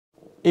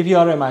If you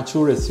are a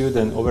mature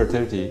student over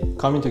 30,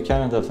 coming to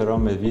Canada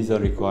from a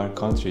visa-required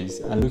countries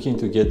and looking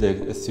to get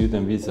a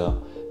student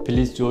visa,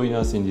 please join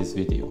us in this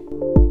video.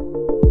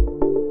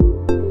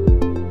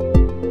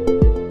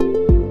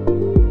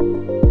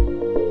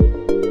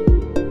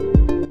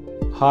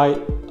 Hi,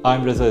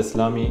 I'm Reza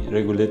Islami,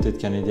 Regulated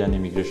Canadian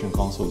Immigration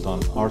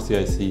Consultant,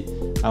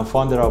 IRCC, and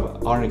founder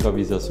of Arnica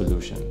Visa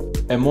Solution,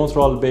 a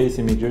Montreal-based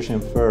immigration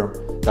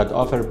firm that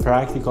offers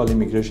practical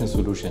immigration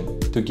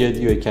solutions to get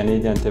you a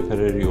Canadian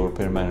temporary or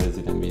permanent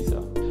resident visa.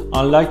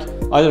 Unlike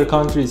other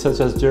countries such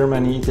as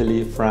Germany,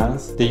 Italy,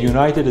 France, the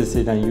United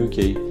States and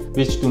UK,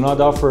 which do not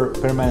offer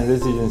permanent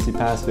residency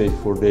pathways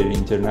for their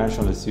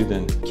international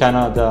students,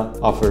 Canada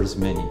offers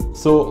many.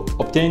 So,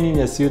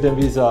 obtaining a student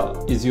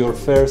visa is your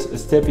first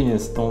stepping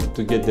stone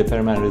to get the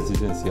permanent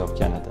residency of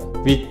Canada.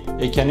 With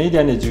a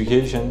Canadian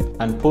education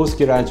and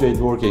postgraduate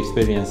work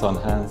experience on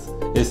hand,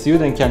 a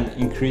student can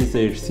increase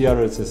their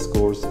CRS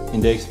scores in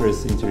the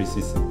express entry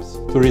systems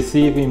to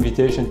receive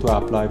invitation to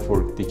apply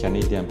for the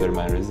Canadian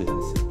permanent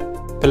residency.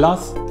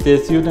 Plus, the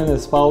student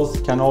spouse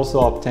can also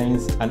obtain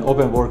an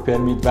open work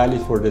permit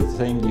valid for the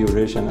same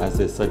duration as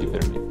the study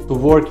permit to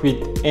work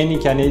with any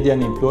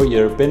Canadian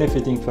employer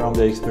benefiting from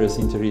the express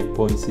entry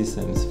point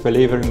systems,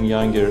 favoring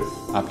younger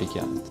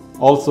applicants.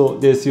 Also,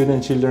 the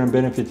student children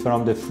benefit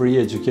from the free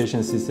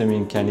education system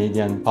in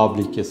Canadian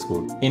public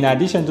school. In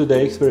addition to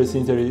the express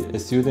entry, a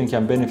student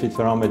can benefit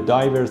from a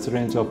diverse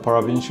range of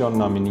provincial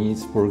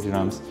nominees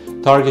programs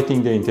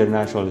targeting the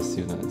international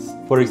students.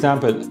 For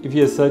example, if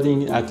you are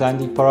studying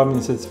Atlantic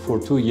provinces for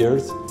 2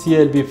 years,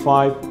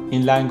 CLB5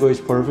 in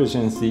language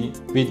proficiency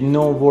with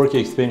no work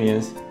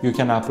experience, you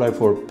can apply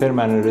for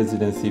permanent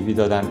residency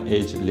without an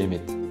age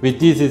limit. With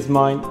this in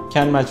mind,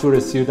 can mature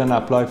student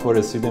apply for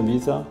a student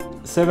visa?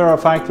 Several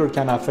factors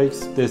can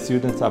affect the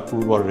student's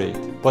approval rate,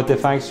 but the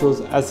fact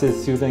shows as a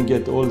student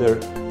gets older,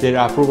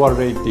 their approval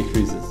rate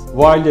decreases.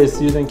 While the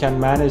student can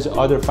manage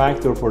other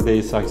factors for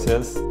their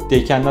success,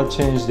 they cannot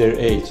change their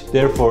age.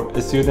 Therefore,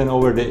 a student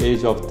over the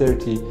age of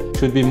 30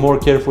 should be more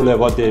careful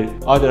about their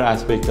other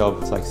aspects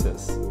of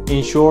success.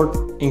 In short,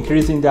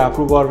 increasing the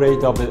approval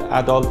rate of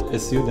adult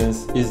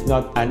students is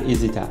not an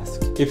easy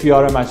task. If you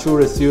are a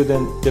mature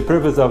student, the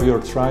purpose of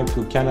your trip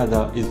to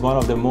Canada is one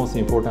of the most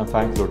important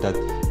factors that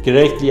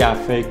directly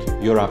affect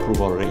your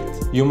approval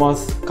rate. You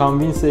must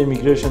convince the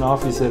immigration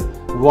officer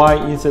why,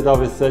 instead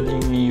of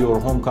studying in your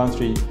home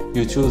country,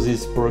 you choose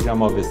this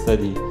program of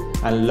study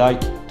and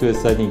like to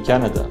study in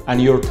Canada,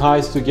 and your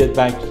ties to get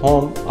back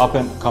home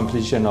upon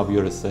completion of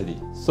your study.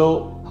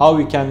 So, how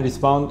we can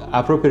respond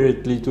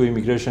appropriately to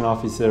immigration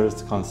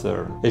officers'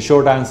 concern? A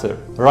short answer: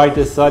 write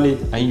a solid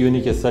and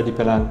unique study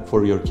plan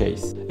for your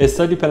case. A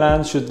study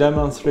plan should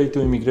demonstrate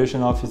to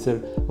immigration officer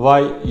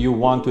why you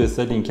want to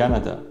study in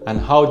Canada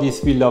and how this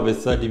field of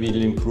study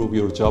will improve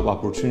your job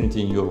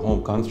opportunity in your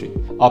home country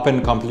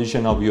upon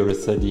completion of your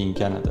study in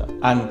Canada,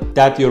 and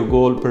that your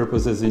goal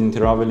purposes in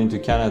traveling to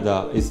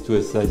Canada is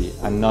to study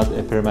and not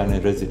a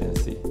permanent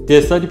residency.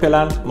 The study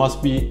plan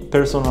must be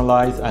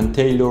personalized and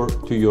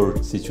tailored to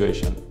your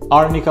situation.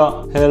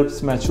 Arnica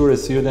helps mature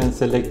students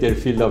select their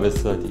field of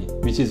study,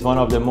 which is one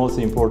of the most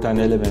important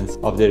elements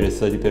of their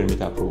study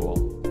permit approval.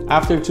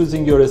 After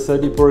choosing your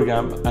study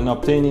program and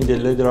obtaining the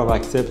letter of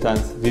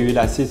acceptance, we will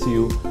assist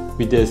you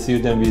with the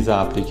student visa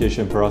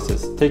application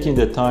process, taking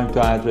the time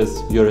to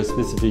address your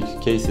specific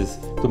cases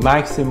to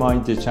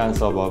maximize the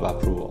chance of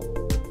approval.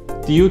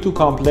 Due to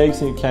complex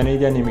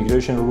Canadian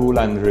immigration rule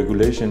and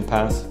regulation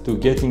paths to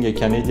getting a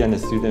Canadian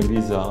student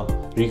visa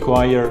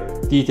require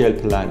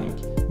detailed planning,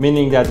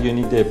 meaning that you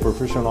need a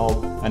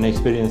professional and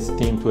experienced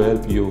team to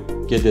help you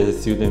get a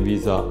student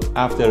visa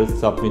after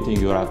submitting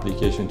your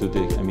application to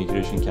the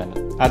Immigration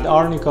Canada. At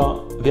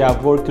Arnica, we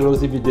have worked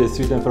closely with the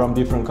students from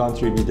different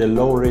countries with a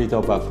low rate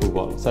of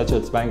approval, such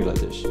as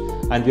Bangladesh,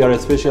 and we are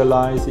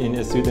specialized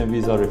in student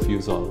visa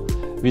refusal,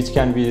 which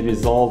can be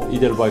resolved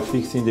either by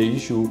fixing the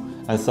issue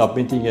and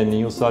submitting a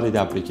new solid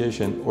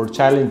application or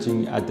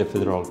challenging at the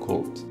federal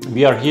court.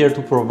 We are here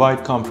to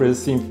provide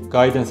comprehensive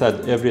guidance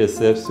at every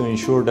step to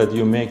ensure that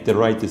you make the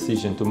right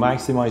decision to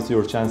maximize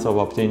your chance of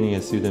obtaining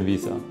a student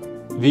visa.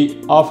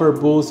 We offer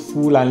both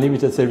full and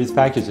limited service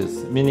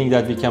packages, meaning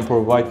that we can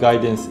provide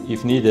guidance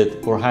if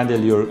needed or handle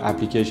your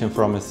application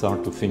from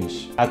start to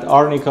finish. At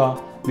Arnica,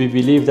 we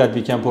believe that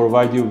we can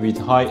provide you with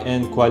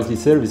high-end quality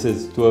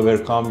services to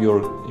overcome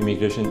your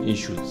immigration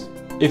issues.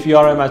 If you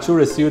are a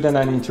mature student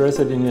and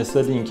interested in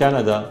studying in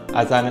Canada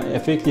as an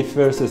effective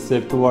first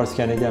step towards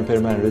Canadian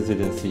permanent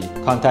residency,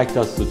 contact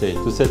us today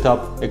to set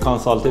up a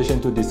consultation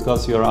to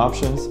discuss your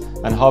options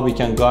and how we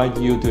can guide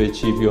you to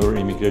achieve your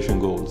immigration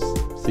goals.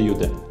 See you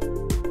then.